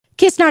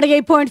Kiss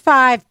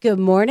 98.5. Good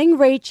morning,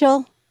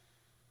 Rachel.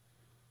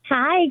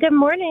 Hi, good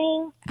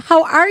morning.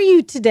 How are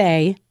you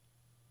today?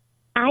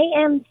 I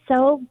am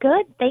so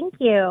good, thank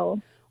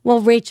you. Well,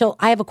 Rachel,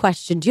 I have a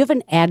question. Do you have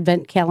an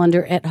advent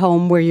calendar at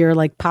home where you're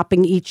like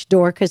popping each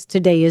door because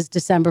today is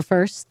December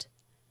 1st?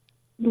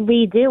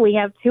 We do. We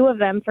have 2 of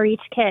them for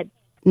each kid.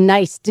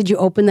 Nice. Did you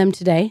open them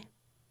today?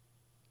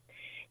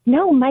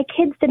 No, my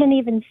kids didn't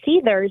even see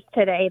theirs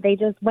today. They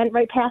just went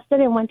right past it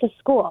and went to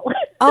school.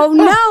 Oh,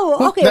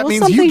 no. Okay. That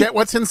means you get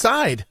what's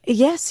inside.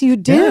 Yes, you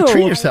do. Yeah,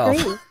 treat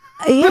yourself.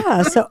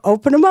 Yeah, so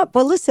open them up.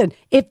 Well, listen,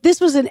 if this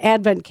was an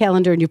advent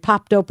calendar and you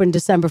popped open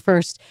December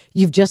 1st,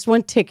 you've just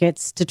won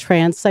tickets to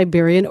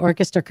Trans-Siberian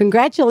Orchestra.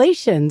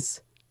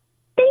 Congratulations.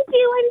 Thank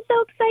you. I'm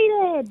so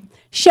excited.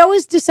 Show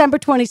is December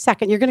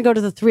 22nd. You're going to go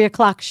to the 3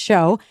 o'clock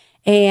show.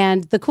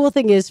 And the cool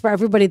thing is for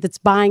everybody that's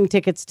buying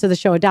tickets to the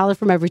show, $1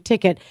 from every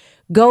ticket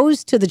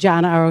goes to the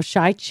John R.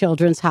 Oshai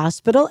Children's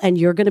Hospital, and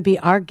you're going to be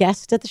our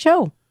guest at the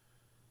show.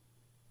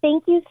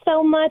 Thank you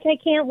so much. I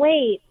can't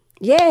wait.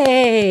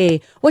 Yay.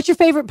 What's your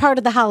favorite part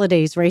of the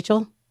holidays,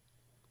 Rachel?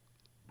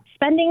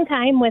 Spending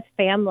time with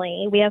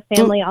family. We have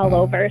family all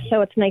over,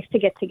 so it's nice to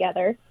get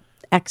together.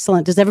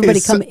 Excellent. Does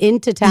everybody come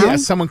into town? Yeah,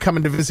 someone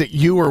coming to visit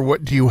you, or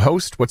what do you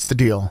host? What's the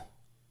deal?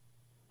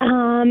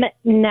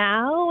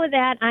 Now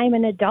that I'm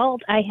an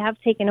adult, I have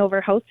taken over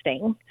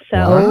hosting. So,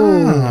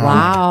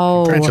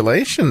 Wow.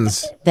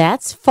 Congratulations.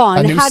 That's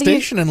fun. A new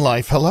station in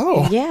life.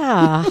 Hello.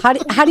 Yeah.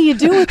 How do you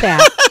do with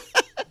that?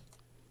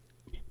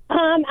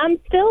 I'm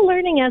still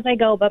learning as I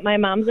go, but my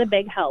mom's a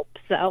big help.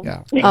 So,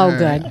 Yeah. Oh,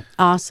 good.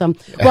 Awesome.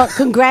 Well,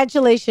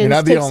 congratulations. You're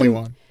not the only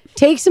one.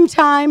 Take some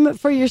time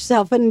for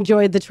yourself and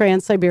enjoy the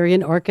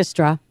Trans-Siberian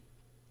Orchestra.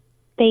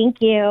 Thank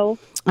you.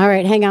 All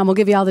right, hang on. We'll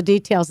give you all the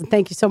details. And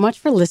thank you so much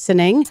for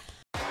listening.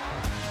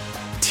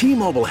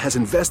 T-Mobile has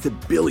invested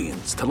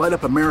billions to light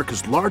up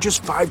America's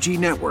largest 5G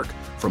network,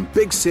 from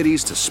big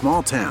cities to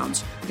small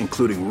towns,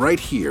 including right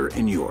here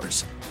in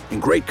yours.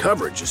 And great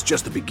coverage is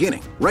just the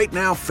beginning. Right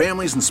now,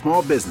 families and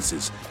small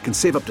businesses can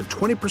save up to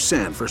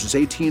 20% versus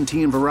AT&T and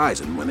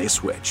Verizon when they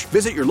switch.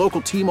 Visit your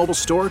local T-Mobile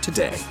store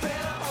today.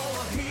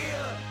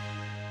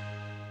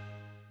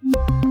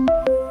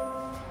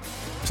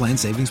 Plan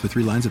savings with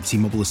 3 lines of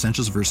T-Mobile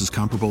Essentials versus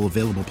comparable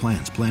available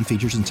plans. Plan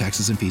features and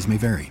taxes and fees may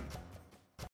vary.